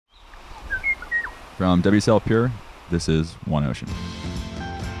From WSL Pure, this is One Ocean.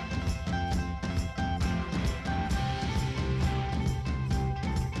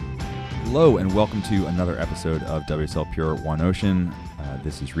 Hello and welcome to another episode of WSL Pure One Ocean.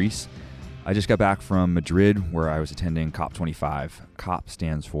 This is Reese. I just got back from Madrid where I was attending COP25. COP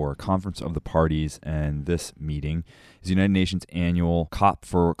stands for Conference of the Parties, and this meeting is the United Nations annual COP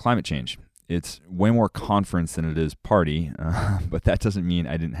for climate change. It's way more conference than it is party, but that doesn't mean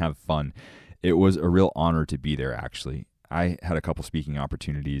I didn't have fun. It was a real honor to be there, actually. I had a couple speaking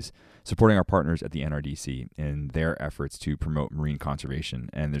opportunities supporting our partners at the NRDC in their efforts to promote marine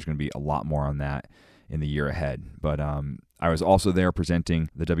conservation, and there's going to be a lot more on that in the year ahead. But I was also there presenting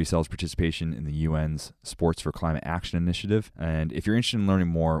the WSL's participation in the UN's Sports for Climate Action Initiative, and if you're interested in learning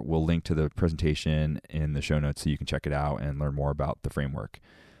more, we'll link to the presentation in the show notes so you can check it out and learn more about the framework.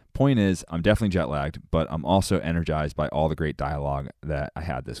 Point is, I'm definitely jet lagged, but I'm also energized by all the great dialogue that I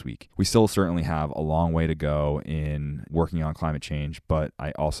had this week. We still certainly have a long way to go in working on climate change, but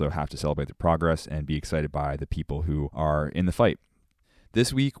I also have to celebrate the progress and be excited by the people who are in the fight.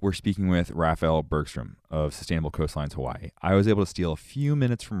 This week, we're speaking with Rafael Bergstrom of Sustainable Coastlines Hawaii. I was able to steal a few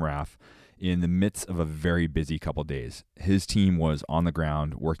minutes from Raf in the midst of a very busy couple days. His team was on the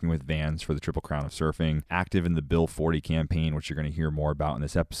ground working with vans for the Triple Crown of Surfing, active in the Bill 40 campaign, which you're going to hear more about in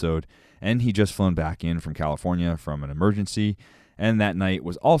this episode, and he just flown back in from California from an emergency, and that night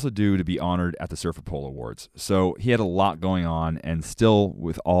was also due to be honored at the Surfer Pole Awards. So he had a lot going on, and still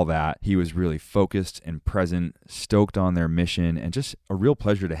with all that, he was really focused and present, stoked on their mission, and just a real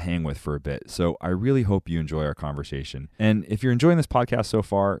pleasure to hang with for a bit. So I really hope you enjoy our conversation. And if you're enjoying this podcast so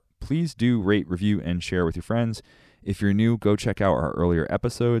far, please do rate, review, and share with your friends. If you're new, go check out our earlier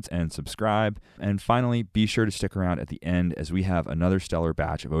episodes and subscribe. And finally, be sure to stick around at the end as we have another stellar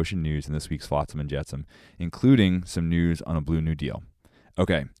batch of ocean news in this week's Flotsam and Jetsam, including some news on a Blue New Deal.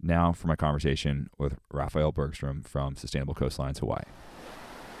 Okay, now for my conversation with Rafael Bergstrom from Sustainable Coastlines Hawaii.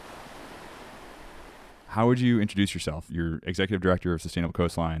 How would you introduce yourself? You're Executive Director of Sustainable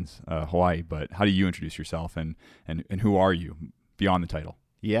Coastlines Hawaii, but how do you introduce yourself and who are you beyond the title?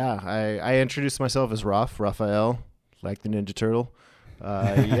 Yeah, I introduced myself as Rafael, like the Ninja Turtle.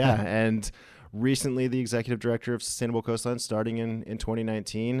 And recently the Executive Director of Sustainable Coastlines starting in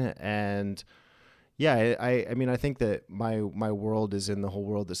 2019. And yeah, I mean, I think that my world is in the whole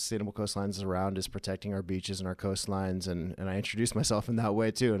world that Sustainable Coastlines is around is protecting our beaches and our coastlines. And I introduced myself in that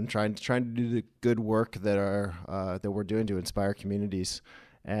way too, and trying to do the good work that we're doing to inspire communities.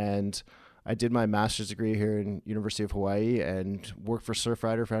 And I did my master's degree here in University of Hawaii and worked for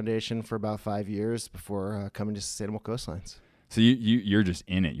Surfrider Foundation for about 5 years before coming to Sustainable Coastlines. So you're just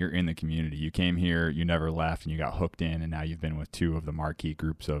in it. You're in the community. You came here, you never left, and you got hooked in, and now you've been with two of the marquee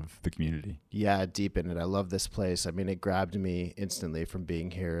groups of the community. Yeah, deep in it. I love this place. I mean, it grabbed me instantly from being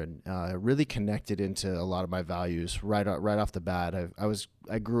here and really connected into a lot of my values right off the bat.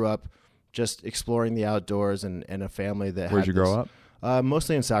 I grew up just exploring the outdoors and a family that Where'd you grow up?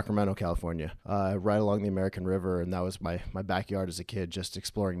 Mostly in Sacramento, California, right along the American River. And that was my backyard as a kid, just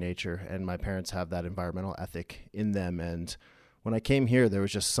exploring nature. And my parents have that environmental ethic in them. And when I came here, there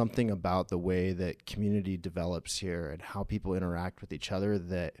was just something about the way that community develops here and how people interact with each other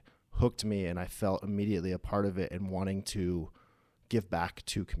that hooked me. And I felt immediately a part of it and wanting to give back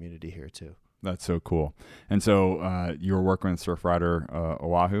to community here too. That's so cool. And so you were working with Surfrider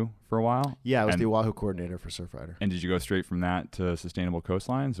Oahu for a while? Yeah, I was the Oahu coordinator for Surfrider. And did you go straight from that to Sustainable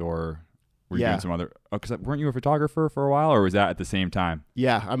Coastlines, or were you doing some other? Because weren't you a photographer for a while, or was that at the same time?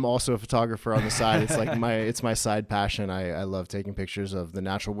 Yeah, I'm also a photographer on the side. It's like my side passion. I love taking pictures of the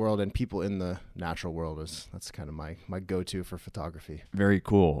natural world and people in the natural world. That's kind of my go-to for photography. Very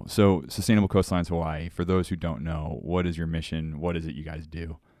cool. So Sustainable Coastlines Hawaii, for those who don't know, what is your mission? What is it you guys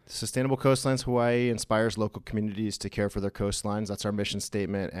do? Sustainable Coastlines Hawaii inspires local communities to care for their coastlines. That's our mission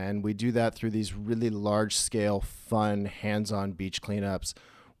statement. And we do that through these really large-scale, fun, hands-on beach cleanups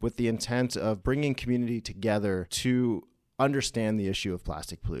with the intent of bringing community together to understand the issue of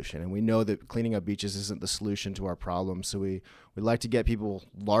plastic pollution. And we know that cleaning up beaches isn't the solution to our problem. So we like to get people,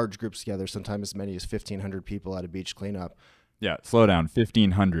 large groups together, sometimes as many as 1,500 people at a beach cleanup. Yeah, slow down.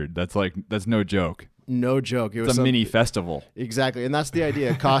 1,500. That's no joke. No joke. It's a mini festival. Exactly. And that's the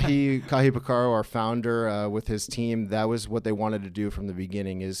idea. Kahi Picaro, our founder, with his team, that was what they wanted to do from the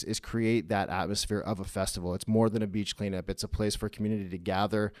beginning is create that atmosphere of a festival. It's more than a beach cleanup. It's a place for community to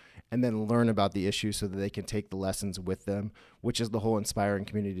gather and then learn about the issue so that they can take the lessons with them, which is the whole inspiring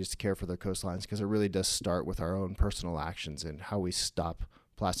communities to care for their coastlines, because it really does start with our own personal actions and how we stop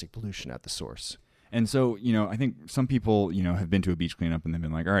plastic pollution at the source. And so, I think some people, have been to a beach cleanup and they've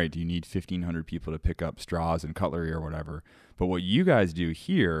been like, all right, do you need 1,500 people to pick up straws and cutlery or whatever? But what you guys do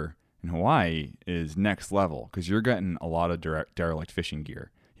here in Hawaii is next level because you're getting a lot of derelict fishing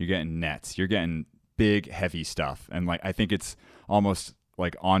gear. You're getting nets. You're getting big, heavy stuff. And like, I think it's almost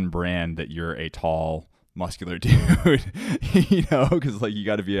like on brand that you're a tall, muscular dude, because like you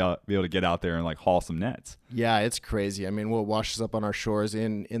got to be able to get out there and like haul some nets. Yeah, it's crazy. I mean, what washes up on our shores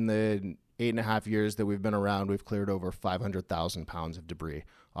in the 8.5 years that we've been around, we've cleared over 500,000 pounds of debris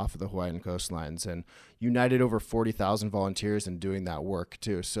off of the Hawaiian coastlines and united over 40,000 volunteers in doing that work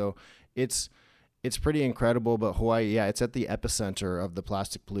too. So it's pretty incredible. But Hawaii, yeah, it's at the epicenter of the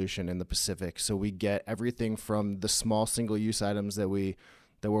plastic pollution in the Pacific. So we get everything from the small single-use items that we're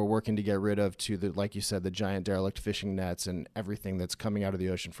working to get rid of to the, like you said, the giant derelict fishing nets and everything that's coming out of the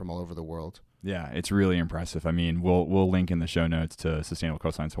ocean from all over the world. Yeah, it's really impressive. I mean, we'll link in the show notes to Sustainable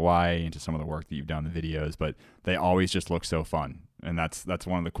Coastlines Hawaii and to some of the work that you've done in the videos, but they always just look so fun. And that's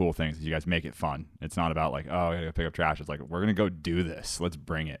one of the cool things is you guys make it fun. It's not about like, oh, I gotta go pick up trash. It's like, we're going to go do this. Let's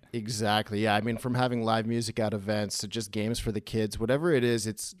bring it. Exactly. Yeah. I mean, from having live music at events to just games for the kids, whatever it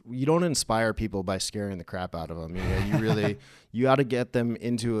is, you don't inspire people by scaring the crap out of them. You really, you got to get them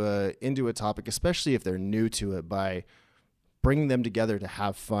into a topic, especially if they're new to it, by bringing them together to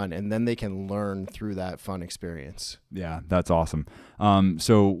have fun, and then they can learn through that fun experience. Yeah, that's awesome.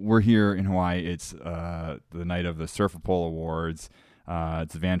 So we're here in Hawaii. It's the night of the Surf Pole Awards.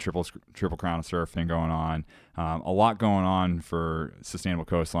 It's the Van Triple Crown of Surf thing going on. A lot going on for Sustainable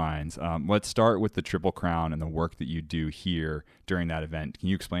Coastlines. Let's start with the Triple Crown and the work that you do here during that event. Can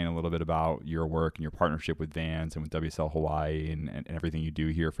you explain a little bit about your work and your partnership with Vans and with WSL Hawaii and everything you do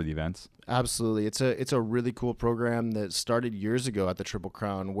here for the events? Absolutely. It's a really cool program that started years ago at the Triple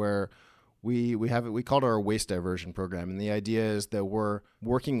Crown, where we called it our waste diversion program. And the idea is that we're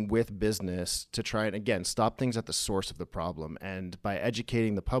working with business to try and, again, stop things at the source of the problem. And by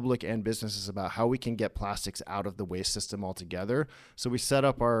educating the public and businesses about how we can get plastics out of the waste system altogether. So we set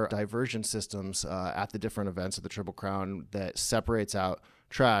up our diversion systems at the different events of the Triple Crown that separates out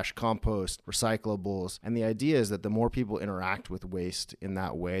trash, compost, recyclables. And the idea is that the more people interact with waste in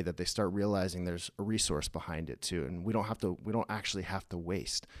that way, that they start realizing there's a resource behind it too. And we don't actually have to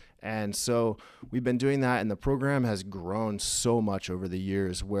waste. And so we've been doing that, and the program has grown so much over the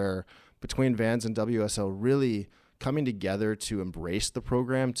years, where between Vans and WSL really coming together to embrace the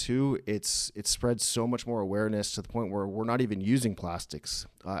program too, it's spread so much more awareness to the point where we're not even using plastics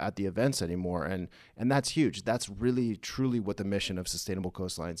at the events anymore. And that's huge. That's really, truly what the mission of Sustainable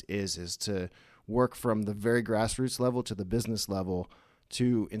Coastlines is to work from the very grassroots level to the business level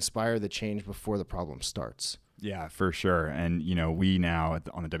to inspire the change before the problem starts. Yeah, for sure. And, we now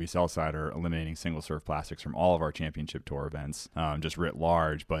on the WSL side are eliminating single serve plastics from all of our championship tour events, just writ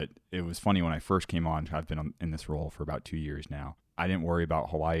large. But it was funny when I first came on, I've been in this role for about 2 years now. I didn't worry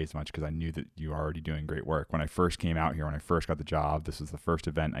about Hawaii as much because I knew that you were already doing great work. When I first came out here, when I first got the job, this was the first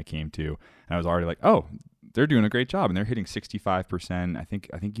event I came to, and I was already like, oh, they're doing a great job, and they're hitting 65%. I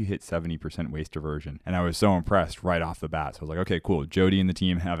think you hit 70% waste diversion, and I was so impressed right off the bat. So I was like, okay, cool. Jody and the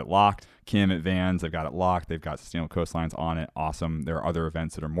team have it locked. Kim at Vans, they've got it locked. They've got Sustainable Coastlines on it. Awesome. There are other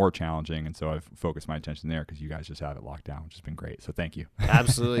events that are more challenging, and so I've focused my attention there because you guys just have it locked down, which has been great. So thank you.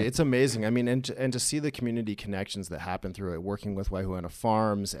 Absolutely, it's amazing. I mean, and to see the community connections that happen through it, working with Waihuana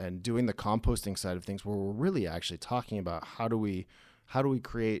Farms and doing the composting side of things, where we're really actually talking about how do we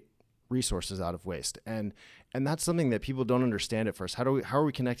create resources out of waste, and that's something that people don't understand at first. How are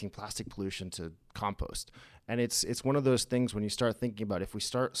we connecting plastic pollution to compost? And it's one of those things when you start thinking about, if we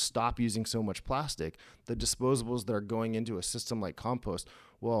stop using so much plastic, the disposables that are going into a system like compost,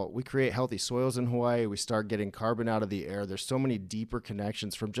 well, we create healthy soils in Hawaii. We start getting carbon out of the air. There's so many deeper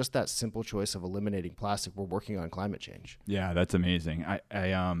connections from just that simple choice of eliminating plastic. We're working on climate change. Yeah, that's amazing.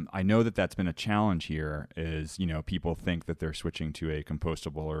 I know that's been a challenge here is, people think that they're switching to a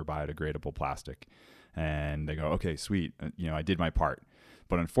compostable or biodegradable plastic, and they go, okay, sweet. I did my part.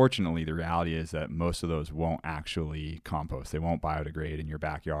 But unfortunately, the reality is that most of those won't actually compost. They won't biodegrade in your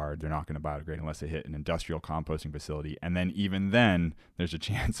backyard. They're not going to biodegrade unless they hit an industrial composting facility. And then even then, there's a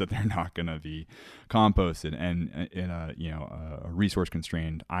chance that they're not going to be composted. And in a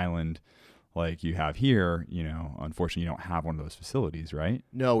resource-constrained island like you have here, unfortunately, you don't have one of those facilities, right?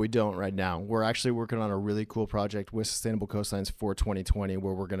 No, we don't right now. We're actually working on a really cool project with Sustainable Coastlines for 2020,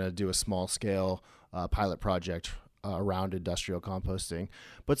 where we're going to do a small-scale pilot project around industrial composting.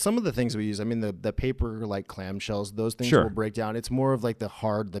 But some of the things we use, I mean, the paper like clamshells, those things will break down. It's more of like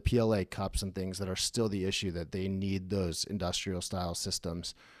the PLA cups and things that are still the issue, that they need those industrial style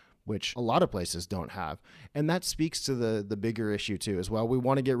systems, which a lot of places don't have. And that speaks to the bigger issue too, as well. We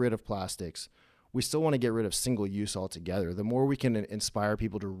want to get rid of plastics. we still want to get rid of single use altogether. The more we can inspire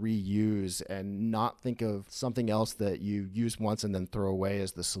people to reuse and not think of something else that you use once and then throw away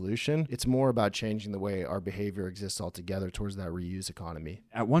as the solution, it's more about changing the way our behavior exists altogether towards that reuse economy.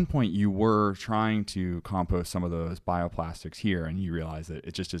 At one point, you were trying to compost some of those bioplastics here, and you realized that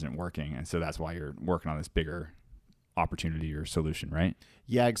it just isn't working. And so that's why you're working on this bigger opportunity or solution, right?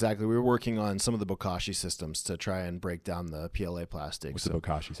 Yeah, exactly. We were working on some of the bokashi systems to try and break down the PLA plastic. What's the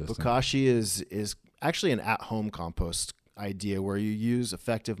bokashi system? Bokashi is actually an at-home compost idea where you use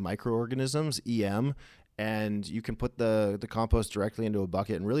effective microorganisms, EM, and you can put the compost directly into a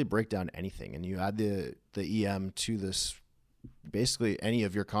bucket and really break down anything. And you add the EM to this, basically any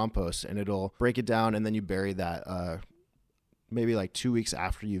of your compost, and it'll break it down, and then you bury that maybe like 2 weeks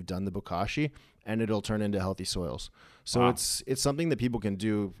after you've done the bokashi, and it'll turn into healthy soils. So wow. It's something that people can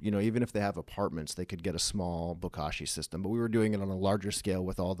do, even if they have apartments, they could get a small bokashi system. But we were doing it on a larger scale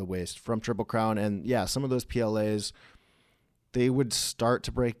with all the waste from Triple Crown. And yeah, some of those PLAs, they would start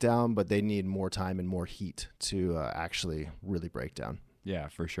to break down, but they need more time and more heat to actually really break down. Yeah,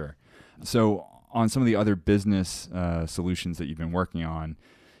 for sure. So on some of the other business solutions that you've been working on,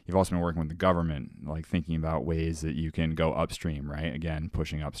 you've also been working with the government, like thinking about ways that you can go upstream, right? Again,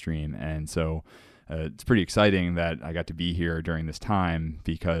 pushing upstream. And so it's pretty exciting that I got to be here during this time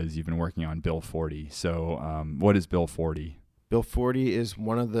because you've been working on Bill 40. So what is Bill 40? Bill 40 is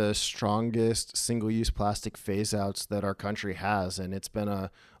one of the strongest single-use plastic phase-outs that our country has, and it's been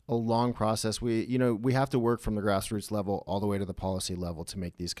a long process. We have to work from the grassroots level all the way to the policy level to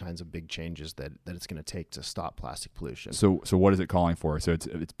make these kinds of big changes that it's going to take to stop plastic pollution. So what is it calling for? So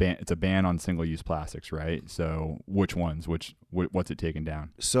it's a ban on single-use plastics, right? So which ones? What's it taking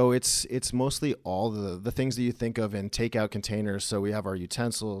down? So it's mostly all the things that you think of in takeout containers. So we have our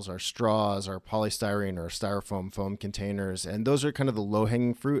utensils, our straws, our polystyrene or styrofoam foam containers, and those are kind of the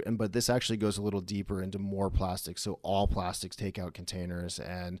low-hanging fruit. But this actually goes a little deeper into more plastics. So all plastics takeout containers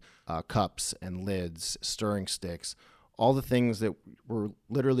and cups and lids, stirring sticks, all the things that we're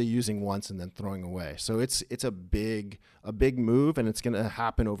literally using once and then throwing away. So it's a big move, and it's going to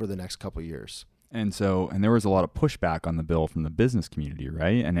happen over the next couple of years. And there was a lot of pushback on the bill from the business community,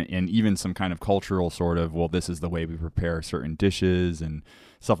 right? And even some kind of cultural sort of, well, this is the way we prepare certain dishes and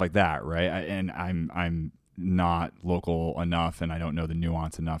stuff like that, right? I'm not local enough, and I don't know the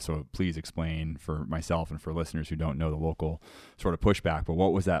nuance enough. So please explain for myself and for listeners who don't know the local sort of pushback. But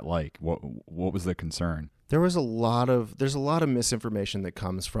what was that like? What was the concern? There's a lot of misinformation that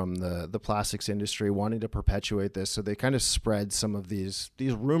comes from the plastics industry wanting to perpetuate this. So they kind of spread some of these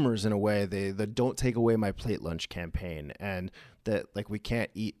rumors in a way. The "Don't Take Away My Plate Lunch" campaign, and that like we can't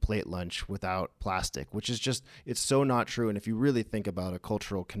eat plate lunch without plastic, which is just, it's so not true. And if you really think about a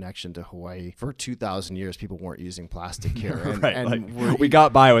cultural connection to Hawaii, for 2,000 years people weren't using plastic here. And, right, and we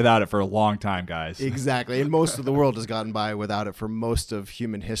got by without it for a long time, guys. Exactly. And most of the world has gotten by without it for most of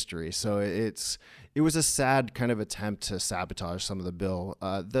human history. So it was a sad kind of attempt to sabotage some of the bill.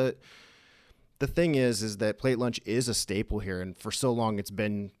 The thing is that plate lunch is a staple here, and for so long it's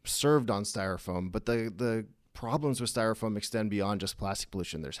been served on styrofoam. But the problems with styrofoam extend beyond just plastic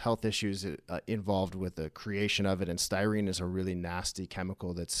pollution. There's health issues involved with the creation of it, and styrene is a really nasty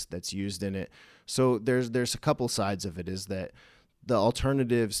chemical that's used in it. So there's a couple sides of it. Is that the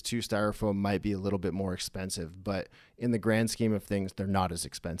alternatives to styrofoam might be a little bit more expensive, but in the grand scheme of things, they're not as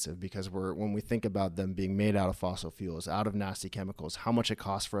expensive, because when we think about them being made out of fossil fuels, out of nasty chemicals, how much it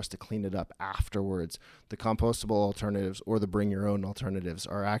costs for us to clean it up afterwards, the compostable alternatives or the bring your own alternatives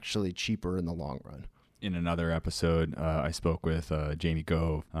are actually cheaper in the long run. In another episode, I spoke with Jamie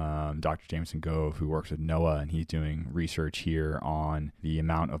Gove, Dr. Jameson Gove, who works with NOAA, and he's doing research here on the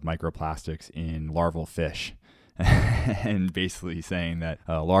amount of microplastics in larval fish. And basically saying that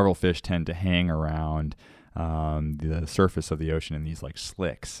larval fish tend to hang around the surface of the ocean in these like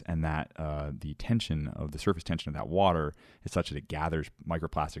slicks, and that the surface tension of that water is such that it gathers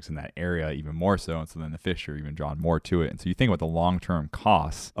microplastics in that area even more so, and so then the fish are even drawn more to it. And so you think about the long-term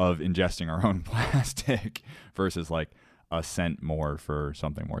costs of ingesting our own plastic versus like a cent more for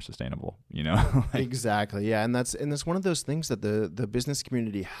something more sustainable, Exactly. Yeah. And that's one of those things that the business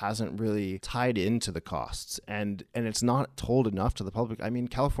community hasn't really tied into the costs, and it's not told enough to the public. I mean,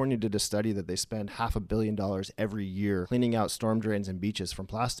 California did a study that they spend $500 million every year cleaning out storm drains and beaches from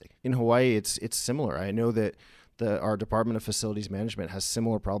plastic. In Hawaii, it's similar. I know that our Department of Facilities Management has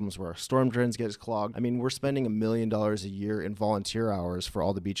similar problems where storm drains get clogged. I mean, we're spending $1 million a year in volunteer hours for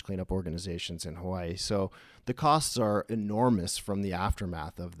all the beach cleanup organizations in Hawaii. So the costs are enormous from the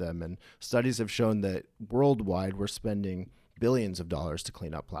aftermath of them. And studies have shown that worldwide we're spending billions of dollars to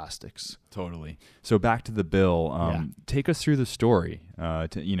clean up plastics. Totally. So back to the bill. Take us through the story. How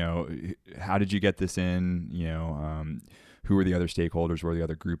did you get this in? Who were the other stakeholders? What were the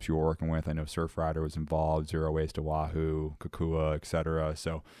other groups you were working with? I know Surfrider was involved, Zero Waste Oahu, Kokua, et cetera.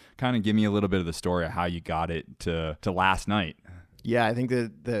 So kind of give me a little bit of the story of how you got it to last night. Yeah, I think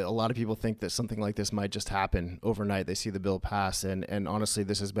that a lot of people think that something like this might just happen overnight. They see the bill pass, and honestly,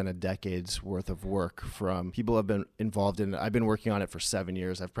 this has been a decade's worth of work from people who have been involved in it. I've been working on it for 7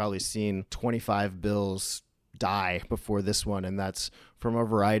 years. I've probably seen 25 bills die before this one, and that's from a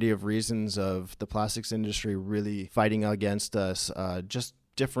variety of reasons of the plastics industry really fighting against us, just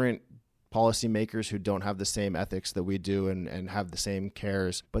different policymakers who don't have the same ethics that we do and have the same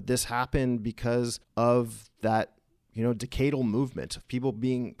cares. But this happened because of that decadal movement of people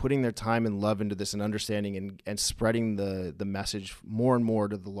putting their time and love into this and understanding and spreading the message more and more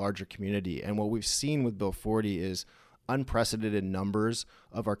to the larger community. And what we've seen with Bill 40 is unprecedented numbers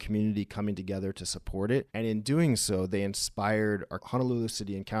of our community coming together to support it. And in doing so, they inspired our Honolulu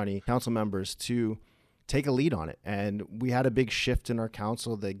City and County council members to take a lead on it. And we had a big shift in our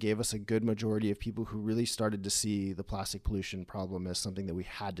council that gave us a good majority of people who really started to see the plastic pollution problem as something that we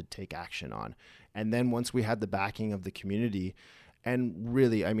had to take action on. And then once we had the backing of the community, and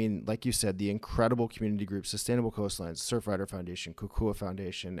really, I mean, like you said, the incredible community groups, Sustainable Coastlines, Surfrider Foundation, Kokua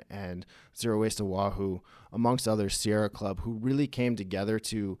Foundation, and Zero Waste Oahu, amongst others, Sierra Club, who really came together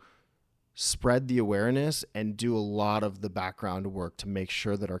to spread the awareness and do a lot of the background work to make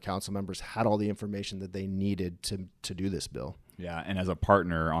sure that our council members had all the information that they needed to do this bill. Yeah, and as a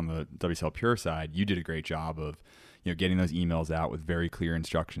partner on the WSL Pure side, you did a great job of getting those emails out with very clear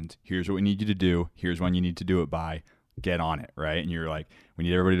instructions. Here's what we need you to do. Here's when you need to do it by. Get on it, right? And you're like, we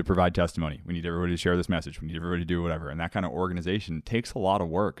need everybody to provide testimony. We need everybody to share this message. We need everybody to do whatever. And that kind of organization takes a lot of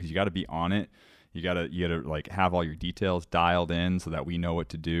work because you got to be on it. You gotta like have all your details dialed in so that we know what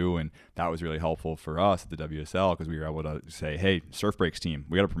to do. And that was really helpful for us at the WSL because we were able to say, hey, Surf Breaks team,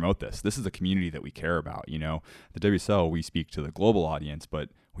 we got to promote this. This is a community that we care about. The WSL, we speak to the global audience,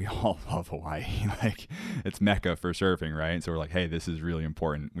 but we all love Hawaii. Like it's Mecca for surfing, right? And so we're like, hey, this is really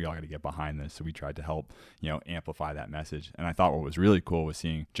important. We all got to get behind this. So we tried to help, amplify that message. And I thought what was really cool was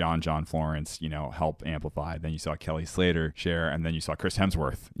seeing John Florence, help amplify. Then you saw Kelly Slater share, and then you saw Chris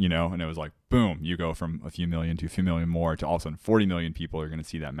Hemsworth, and it was like, boom, you go from a few million to a few million more to all of a sudden 40 million people are going to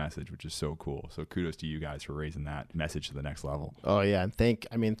see that message, which is so cool. So kudos to you guys for raising that message to the next level. Oh yeah. And thank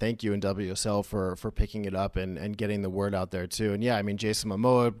you and WSL for picking it up and getting the word out there too. And yeah, Jason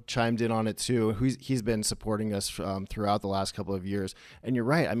Momoa chimed in on it too. He's been supporting us throughout the last couple of years. And you're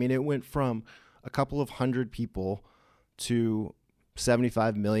right. It went from a couple of hundred people to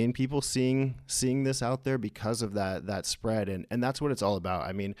 75 million people seeing this out there because of that spread. And that's what it's all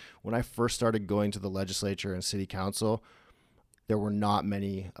about. When I first started going to the legislature and city council, there were not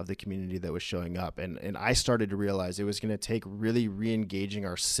many of the community that was showing up. And I started to realize it was going to take really re-engaging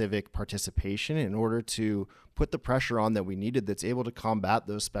our civic participation in order to put the pressure on that we needed that's able to combat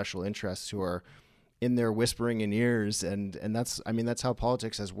those special interests who are in there whispering in ears. And that's how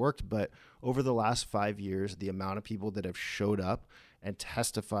politics has worked. But over the last 5 years, the amount of people that have showed up and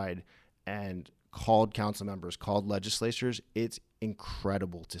testified and called council members, called legislators, it's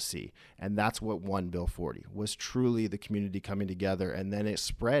incredible to see. And that's what won Bill 40, was truly the community coming together. And then it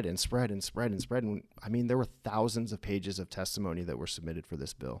spread and spread and spread and spread. And there were thousands of pages of testimony that were submitted for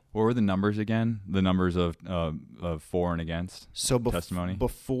this bill. What were the numbers again? The numbers of for and against testimony?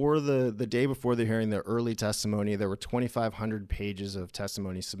 Before the day before the hearing, the early testimony, there were 2,500 pages of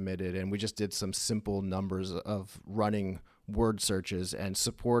testimony submitted. And we just did some simple numbers of running word searches, and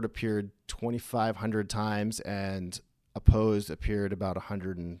support appeared 2,500 times and opposed appeared about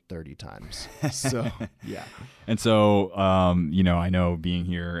 130 times. So yeah. And so I know being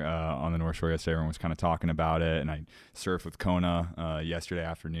here on the North Shore yesterday, everyone was kind of talking about it, and I surfed with Kona yesterday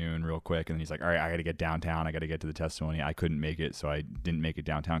afternoon real quick, and he's like, all right, I got to get downtown, I got to get to the testimony. I couldn't make it, so I didn't make it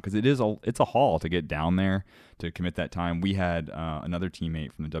downtown because it's a haul to get down there to commit that time. We had another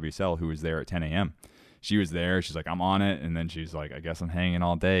teammate from the WSL who was there at 10 a.m. She was there. She's like, I'm on it. And then she's like, I guess I'm hanging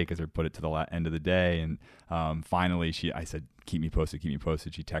all day because they put it to the end of the day. And finally, I said, keep me posted, keep me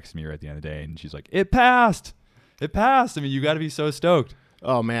posted. She texted me right at the end of the day, and she's like, it passed. It passed. You got to be so stoked.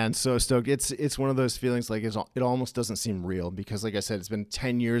 Oh, man, so stoked. It's one of those feelings like it almost doesn't seem real because, like I said, it's been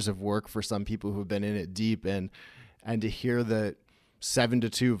 10 years of work for some people who've been in it deep. And to hear that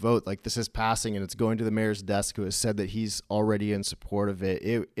 7-2 vote, like this is passing and it's going to the mayor's desk, who has said that he's already in support of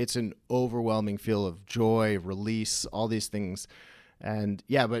it. It's an overwhelming feel of joy, release, all these things. And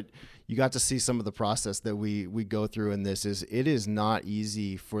yeah, but you got to see some of the process that we go through in this. It is not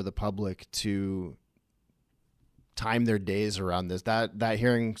easy for the public to time their days around this. That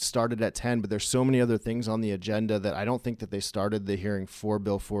hearing started at 10, but there's so many other things on the agenda that I don't think that they started the hearing for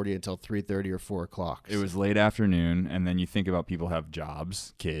Bill 40 until 3:30 or 4 o'clock. It was late afternoon, and then you think about people have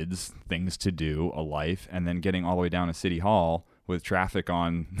jobs, kids, things to do, a life, and then getting all the way down to City Hall with traffic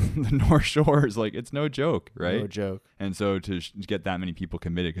on the North Shore is like, it's no joke, right? No joke. And so to get that many people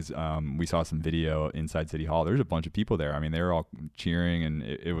committed, because we saw some video inside City Hall, there's a bunch of people there. I mean, they were all cheering, and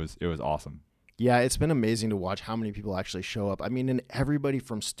it was awesome. Yeah, it's been amazing to watch how many people actually show up. I mean, and everybody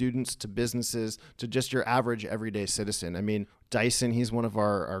from students to businesses to just your average everyday citizen. I mean, Dyson, he's one of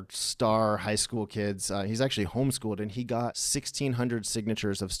our star high school kids. He's actually homeschooled, and he got 1,600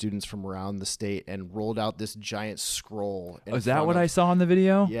 signatures of students from around the state and rolled out this giant scroll. Is that what I saw in the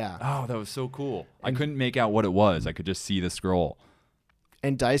video? Yeah. Oh, that was so cool. I couldn't make out what it was. I could just see the scroll.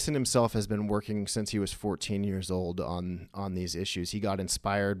 And Dyson himself has been working since he was 14 years old on these issues. He got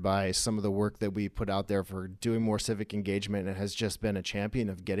inspired by some of the work that we put out there for doing more civic engagement, and has just been a champion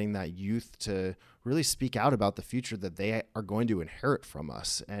of getting that youth to really speak out about the future that they are going to inherit from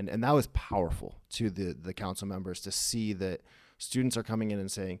us. And that was powerful to the council members to see that students are coming in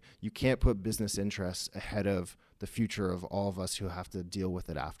and saying, you can't put business interests ahead of the future of all of us who have to deal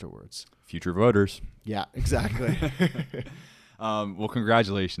with it afterwards. Future voters. Yeah, exactly. Well,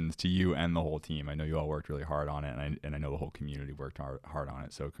 congratulations to you and the whole team. I know you all worked really hard on it, and I know the whole community worked hard on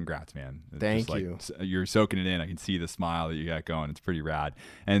it. So congrats, man. Thank you. You're soaking it in. I can see the smile that you got going. It's pretty rad.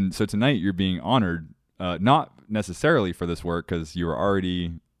 And so tonight you're being honored, not necessarily for this work because you were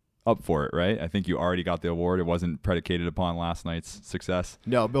already up for it, right? I think you already got the award. It wasn't predicated upon last night's success.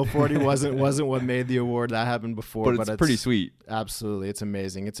 No, Bill 40 wasn't what made the award. That happened before. But it's pretty sweet. Absolutely. It's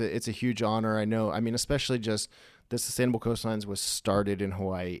amazing. It's a huge honor. I know. I mean, especially just the Sustainable Coastlines was started in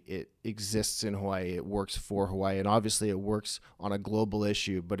Hawaii. It exists in Hawaii. It works for Hawaii. And obviously it works on a global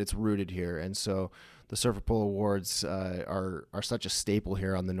issue, but it's rooted here. And so the Surfer Pull Awards are such a staple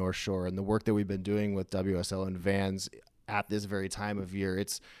here on the North Shore. And the work that we've been doing with WSL and Vans at this very time of year,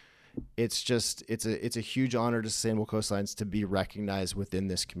 it's a huge honor to Sustainable Coastlines to be recognized within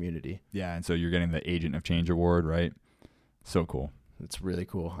this community. Yeah, and so you're getting the Agent of Change Award, right? So cool. It's really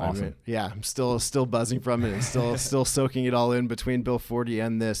cool. Awesome. I'm still buzzing from it and still soaking it all in between Bill 40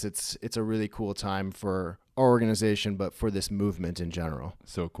 and this. It's a really cool time for our organization, but for this movement in general.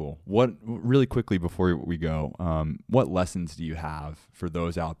 So cool. What, really quickly before we go, what lessons do you have for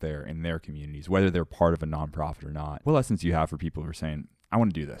those out there in their communities, whether they're part of a nonprofit or not? What lessons do you have for people who are saying, I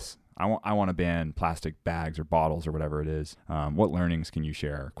want to do this? I want to ban plastic bags or bottles or whatever it is. What learnings can you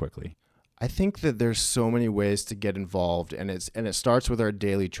share quickly? I think that there's so many ways to get involved, and it starts with our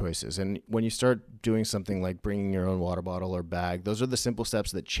daily choices. And when you start doing something like bringing your own water bottle or bag, those are the simple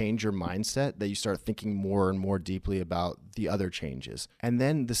steps that change your mindset, that you start thinking more and more deeply about the other changes. And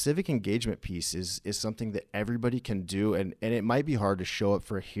then the civic engagement piece is something that everybody can do, and it might be hard to show up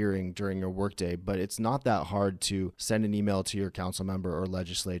for a hearing during your workday, but it's not that hard to send an email to your council member or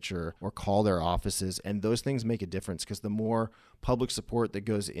legislature or call their offices, and those things make a difference, because the more public support that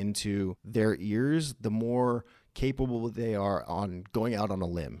goes into their ears, the more capable they are on going out on a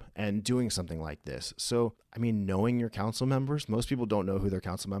limb and doing something like this. So, I mean, knowing your council members, most people don't know who their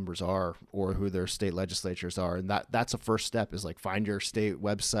council members are or who their state legislatures are. And that's a first step, is like find your state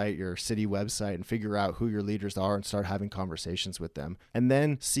website, your city website, and figure out who your leaders are and start having conversations with them. And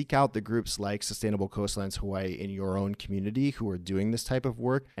then seek out the groups like Sustainable Coastlines Hawaii in your own community who are doing this type of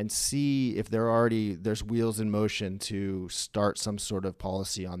work, and see if there's wheels in motion to start some sort of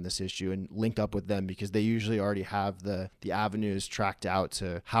policy on this issue, and link up with them, because they usually already have the avenues tracked out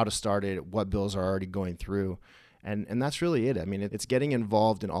to how to start it, what bills are already going through. And that's really it. I mean, it's getting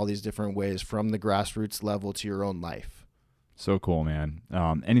involved in all these different ways, from the grassroots level to your own life. So cool, man.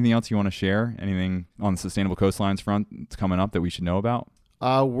 Anything else you want to share? Anything on the Sustainable Coastlines front that's coming up that we should know about?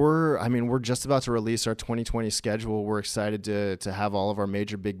 We're just about to release our 2020 schedule. We're excited to have all of our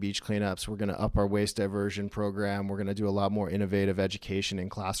major big beach cleanups. We're going to up our waste diversion program. We're going to do a lot more innovative education in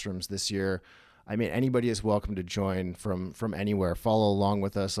classrooms this year. I mean, anybody is welcome to join from anywhere. Follow along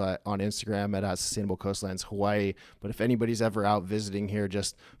with us on Instagram at Sustainable Coastlines Hawaii. But if anybody's ever out visiting here,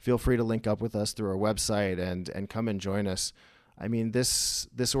 just feel free to link up with us through our website and come and join us. I mean, this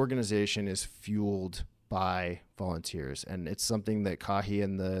organization is fueled by volunteers, and it's something that Kahi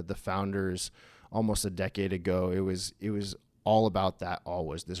and the founders almost a decade ago, it was all about that,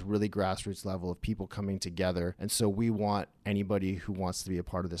 always this really grassroots level of people coming together. And so we want anybody who wants to be a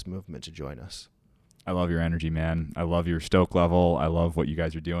part of this movement to join us. I love your energy, man. I love your stoke level. I love what you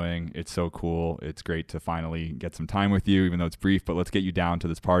guys are doing. It's so cool. It's great to finally get some time with you, even though it's brief, but let's get you down to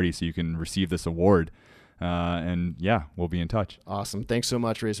this party so you can receive this award. And yeah, we'll be in touch. Awesome. Thanks so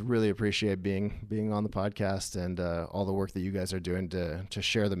much, Reese. Really appreciate being on the podcast and all the work that you guys are doing to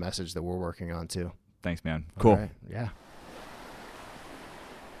share the message that we're working on too. Thanks, man. Cool. All right. Yeah.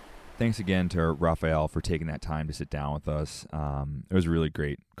 Thanks again to Rafael for taking that time to sit down with us. It was a really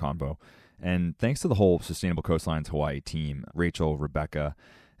great convo. And thanks to the whole Sustainable Coastlines Hawaii team, Rachel, Rebecca,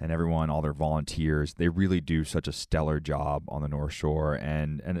 and everyone, all their volunteers. They really do such a stellar job on the North Shore.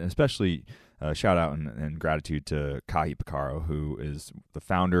 And especially shout out and gratitude to Kahi Picaro, who is the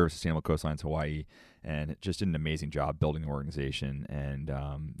founder of Sustainable Coastlines Hawaii, and just did an amazing job building the organization and,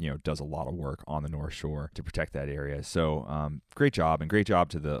 does a lot of work on the North Shore to protect that area. So great job, and great job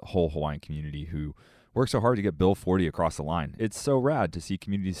to the whole Hawaiian community who worked so hard to get Bill 40 across the line. It's so rad to see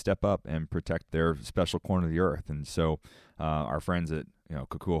communities step up and protect their special corner of the earth. And so our friends at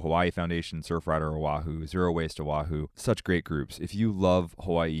Kokua Hawaii Foundation, Surfrider Oahu, Zero Waste Oahu, such great groups. If you love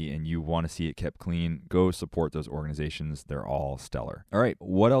Hawaii and you want to see it kept clean, go support those organizations. They're all stellar. All right,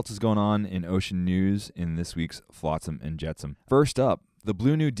 what else is going on in ocean news in this week's Flotsam and Jetsam? First up, the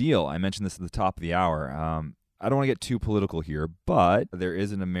Blue New Deal. I mentioned this at the top of the hour. I don't want to get too political here, but there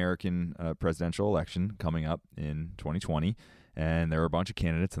is an American presidential election coming up in 2020. And there are a bunch of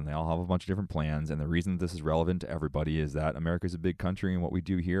candidates, and they all have a bunch of different plans. And the reason this is relevant to everybody is that America is a big country, and what we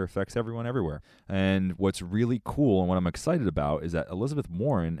do here affects everyone everywhere. And what's really cool and what I'm excited about is that Elizabeth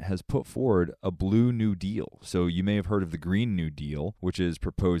Warren has put forward a Blue New Deal. So you may have heard of the Green New Deal, which is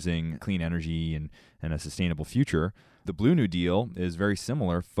proposing clean energy and a sustainable future. The Blue New Deal is very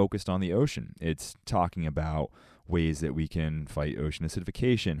similar, focused on the ocean. It's talking about ways that we can fight ocean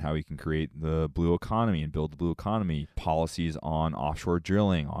acidification, how we can create the blue economy and build the blue economy, policies on offshore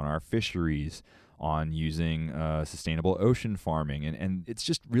drilling, on our fisheries, on using sustainable ocean farming. And it's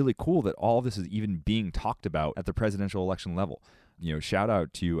just really cool that all of this is even being talked about at the presidential election level. Shout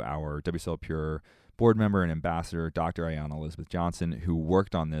out to our WSL Pure board member and ambassador, Dr. Ayanna Elizabeth Johnson, who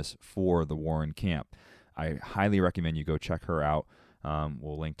worked on this for the Warren camp. I highly recommend you go check her out.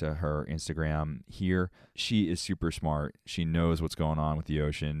 We'll link to her Instagram here. She is super smart. She knows what's going on with the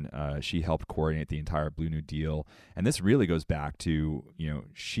ocean. She helped coordinate the entire Blue New Deal. And this really goes back to,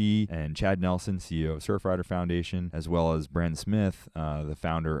 she and Chad Nelson, CEO of Surfrider Foundation, as well as Bren Smith, the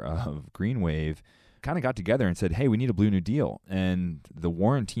founder of Green Wave, kind of got together and said, hey, we need a Blue New Deal. And the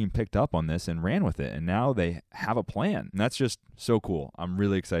Warren team picked up on this and ran with it. And now they have a plan. And that's just so cool. I'm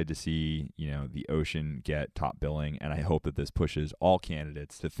really excited to see, the ocean get top billing. And I hope that this pushes all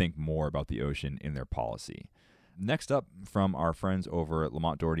candidates to think more about the ocean in their policy. Next up, from our friends over at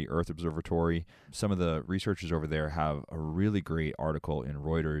Lamont Doherty Earth Observatory, some of the researchers over there have a really great article in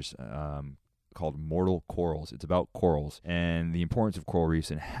Reuters called Mortal Corals. It's about corals and the importance of coral reefs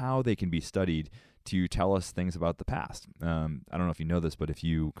and how they can be studied to tell us things about the past. I don't know if you know this, but if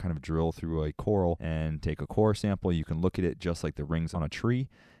you kind of drill through a coral and take a core sample, you can look at it just like the rings on a tree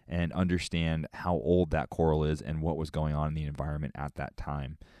and understand how old that coral is and what was going on in the environment at that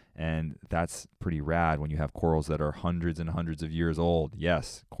time. And that's pretty rad when you have corals that are hundreds and hundreds of years old.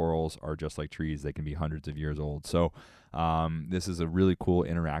 Yes, corals are just like trees. They can be hundreds of years old. So this is a really cool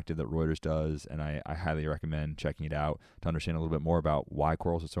interactive that Reuters does, and I highly recommend checking it out to understand a little bit more about why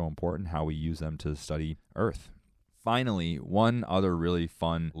corals are so important, how we use them to study Earth. Finally, one other really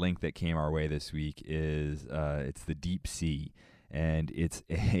fun link that came our way this week is it's the Deep Sea, and it's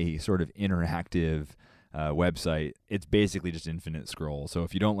a sort of interactive website. It's basically just infinite scroll. So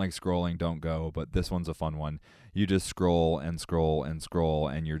if you don't like scrolling, don't go, but this one's a fun one. You just scroll and scroll and scroll,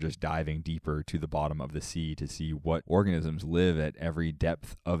 and you're just diving deeper to the bottom of the sea to see what organisms live at every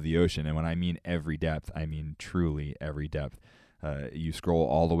depth of the ocean. And when I mean every depth, I mean truly every depth. You scroll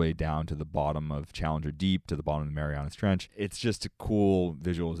all the way down to the bottom of Challenger Deep, to the bottom of the Marianas Trench. It's just a cool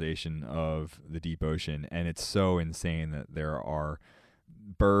visualization of the deep ocean, and it's so insane that there are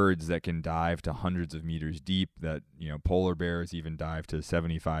birds that can dive to hundreds of meters deep, that polar bears even dive to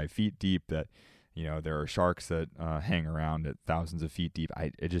 75 feet deep, that there are sharks that hang around at thousands of feet deep.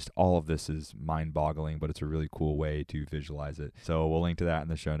 All of this is mind-boggling, but it's a really cool way to visualize it. So we'll link to that in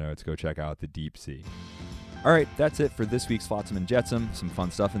the show notes. Go check out the Deep Sea. All right, that's it for this week's Flotsam and Jetsam. Some fun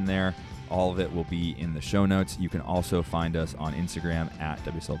stuff in there. All of it will be in the show notes. You can also find us on Instagram at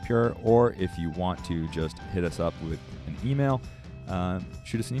WSLPure, or if you want to just hit us up with an email,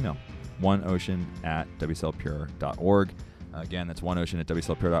 shoot us an email, oneocean@wslpure.org. Again, that's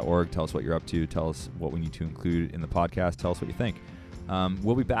oneocean@wslpure.org. Tell us what you're up to. Tell us what we need to include in the podcast. Tell us what you think.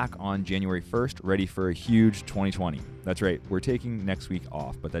 We'll be back on January 1st, ready for a huge 2020. That's right. We're taking next week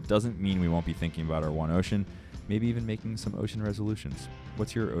off, but that doesn't mean we won't be thinking about our One Ocean, maybe even making some ocean resolutions.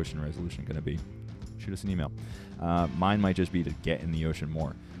 What's your ocean resolution going to be? Shoot us an email. Mine might just be to get in the ocean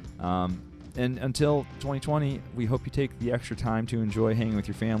more. And until 2020, we hope you take the extra time to enjoy hanging with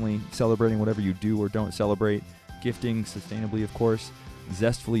your family, celebrating whatever you do or don't celebrate, gifting sustainably, of course,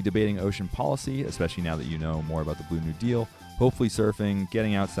 zestfully debating ocean policy, especially now that you know more about the Blue New Deal, hopefully surfing,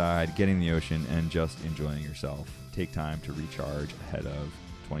 getting outside, getting in the ocean, and just enjoying yourself. Take time to recharge ahead of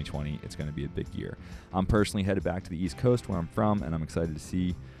 2020. It's going to be a big year. I'm personally headed back to the East Coast where I'm from, and I'm excited to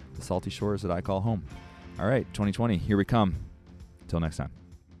see the salty shores that I call home. All right, 2020, here we come. Until next time.